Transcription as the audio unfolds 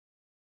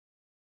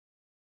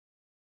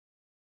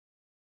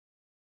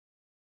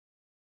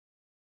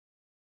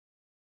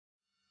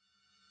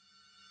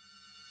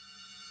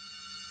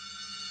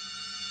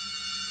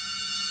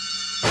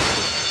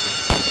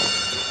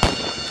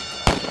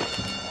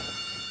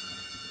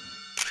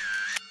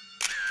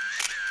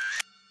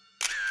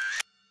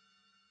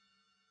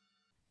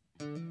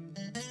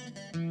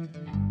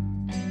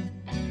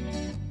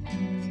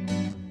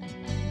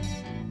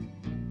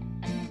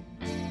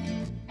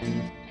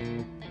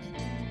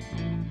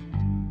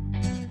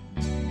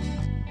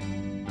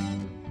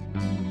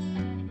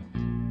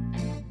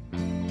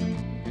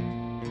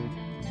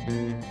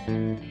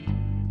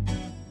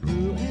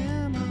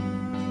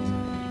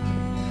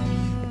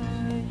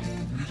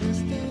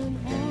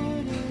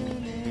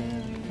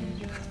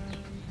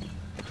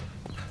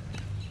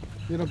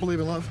You don't believe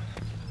in love?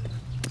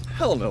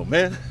 Hell no,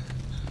 man.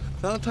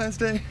 Valentine's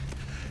Day,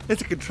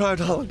 it's a contrived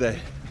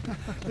holiday.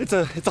 It's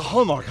a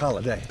Hallmark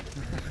holiday.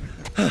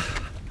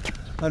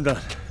 I'm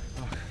done.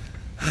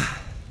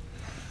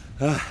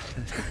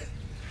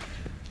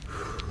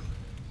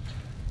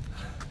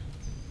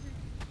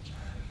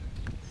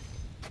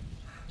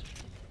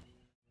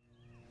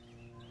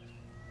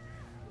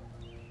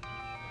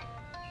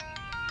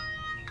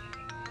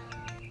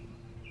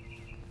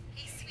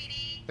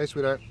 Hey,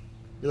 sweetheart.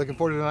 You looking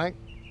forward to tonight?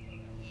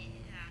 Yeah.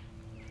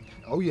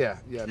 Oh, yeah.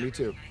 Yeah, me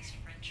too. Nice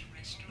French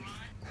restaurant.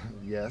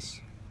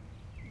 Yes.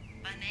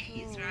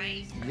 Bonnets,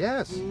 right?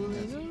 Yes.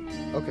 Yes.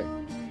 Okay. I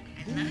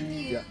love you.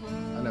 Yeah,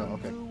 I know.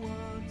 Okay.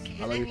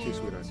 I love you too,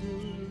 sweetheart.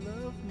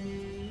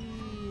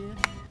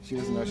 She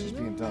doesn't know she's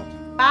being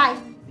dumped. Bye.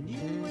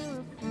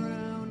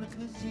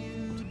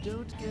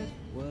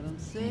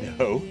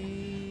 No.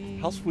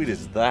 How sweet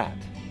is that?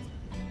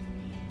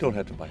 Don't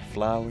have to buy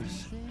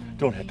flowers.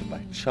 Don't have to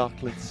buy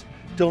chocolates.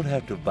 Don't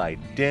have to buy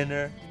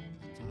dinner.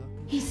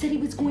 He said he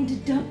was going to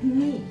dump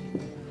me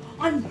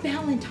on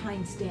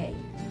Valentine's Day.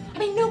 I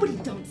mean, nobody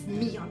dumps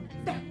me on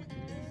Valentine's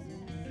Day.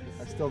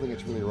 I still think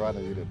it's really right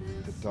of you to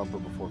dump her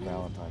before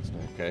Valentine's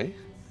Day. Okay.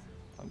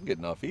 I'm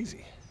getting off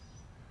easy.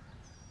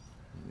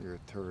 You're a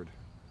turd.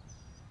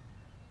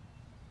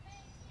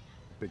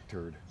 Big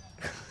turd.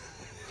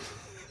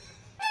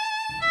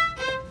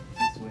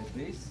 This way,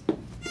 please.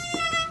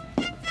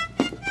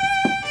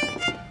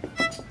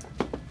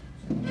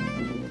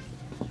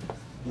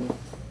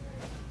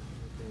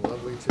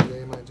 Lovely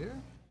today, my dear.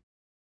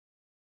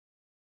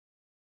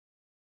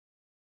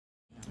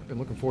 I've been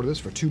looking forward to this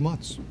for 2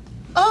 months.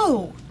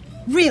 Oh,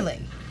 really?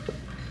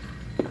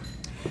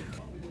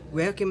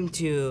 Welcome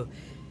to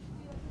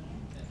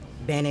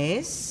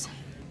Benny's.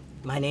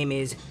 My name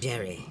is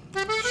Jerry.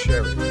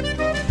 Sherry.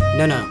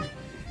 No.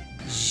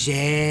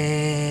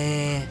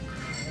 Jerry.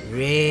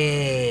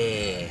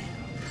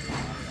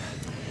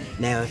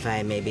 Now, if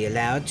I may be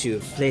allowed to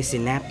place the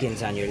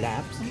napkins on your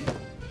laps.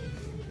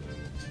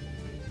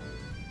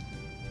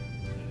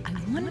 I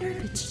wonder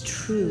if it's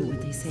true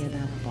what they say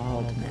about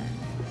bald men.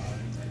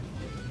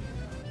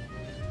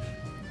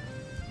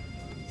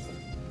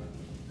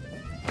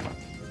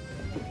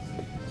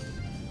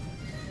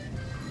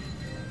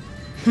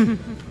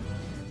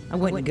 I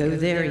wouldn't go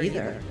there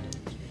either.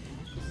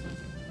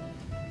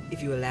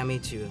 If you allow me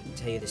to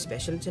tell you the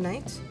special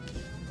tonight,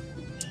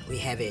 we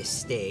have a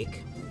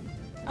steak.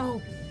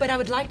 Oh, but I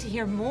would like to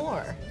hear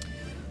more.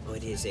 Oh,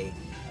 it is a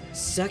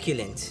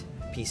succulent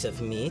piece of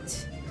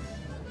meat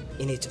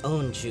in its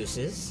own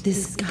juices.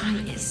 This guy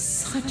is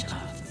such a...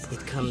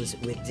 It comes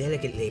with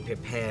delicately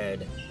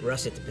prepared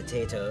russet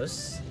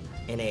potatoes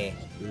and a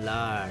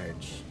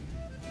large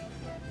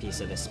piece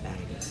of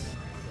asparagus.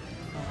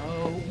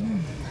 Oh,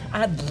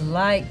 I'd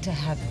like to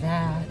have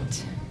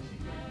that.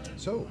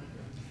 So,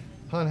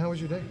 hon, how was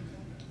your day?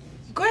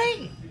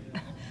 Great.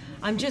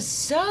 I'm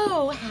just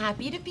so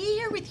happy to be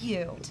here with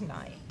you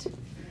tonight.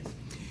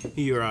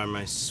 Here are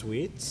my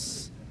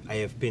sweets. I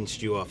have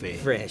pinched you off a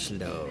Fresh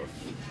loaf.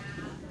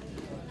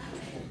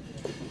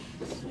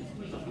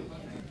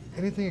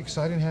 Anything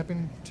exciting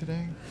happen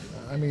today?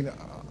 I mean,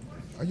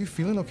 are you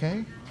feeling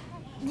okay?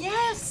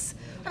 Yes.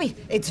 I mean,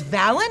 it's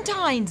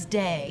Valentine's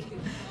Day.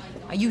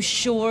 Are you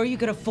sure you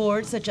could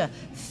afford such a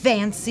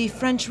fancy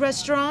French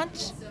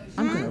restaurant?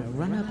 I'm gonna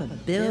run up a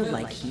bill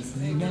like he's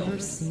never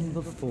seen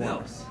before.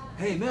 Mills.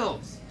 Hey,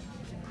 Mills.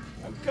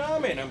 I'm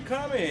coming.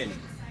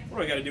 What,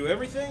 do I gotta do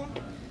everything?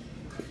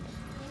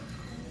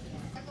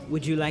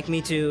 Would you like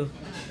me to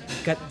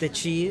cut the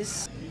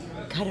cheese?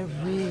 Cut it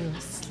real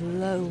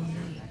slowly.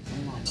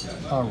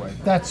 All right,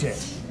 that's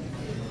it.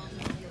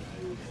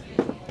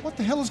 What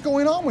the hell is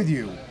going on with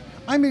you?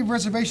 I made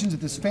reservations at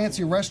this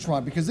fancy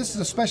restaurant because this is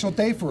a special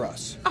day for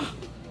us.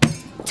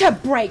 To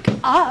break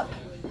up?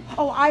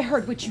 Oh, I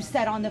heard what you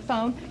said on the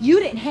phone. You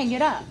didn't hang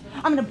it up.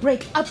 I'm gonna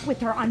break up with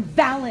her on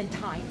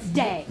Valentine's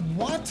Day.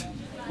 What?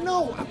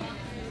 No,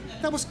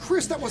 that was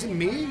Chris, that wasn't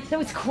me. That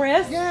was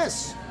Chris?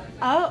 Yes.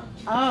 Oh.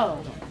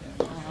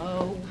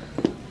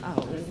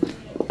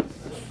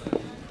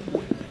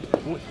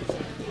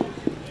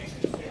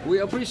 We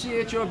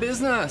appreciate your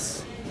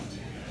business.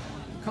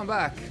 Come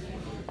back.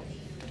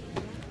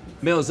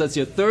 Mills, that's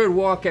your third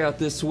walkout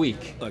this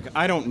week. Look,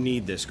 I don't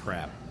need this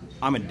crap.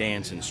 I'm a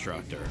dance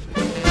instructor.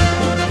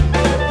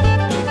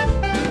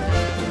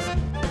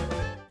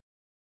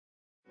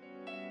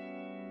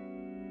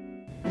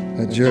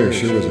 That Jerry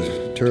sure was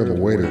a terrible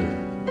waiter.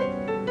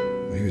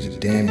 He was a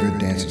damn good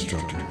dance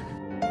instructor.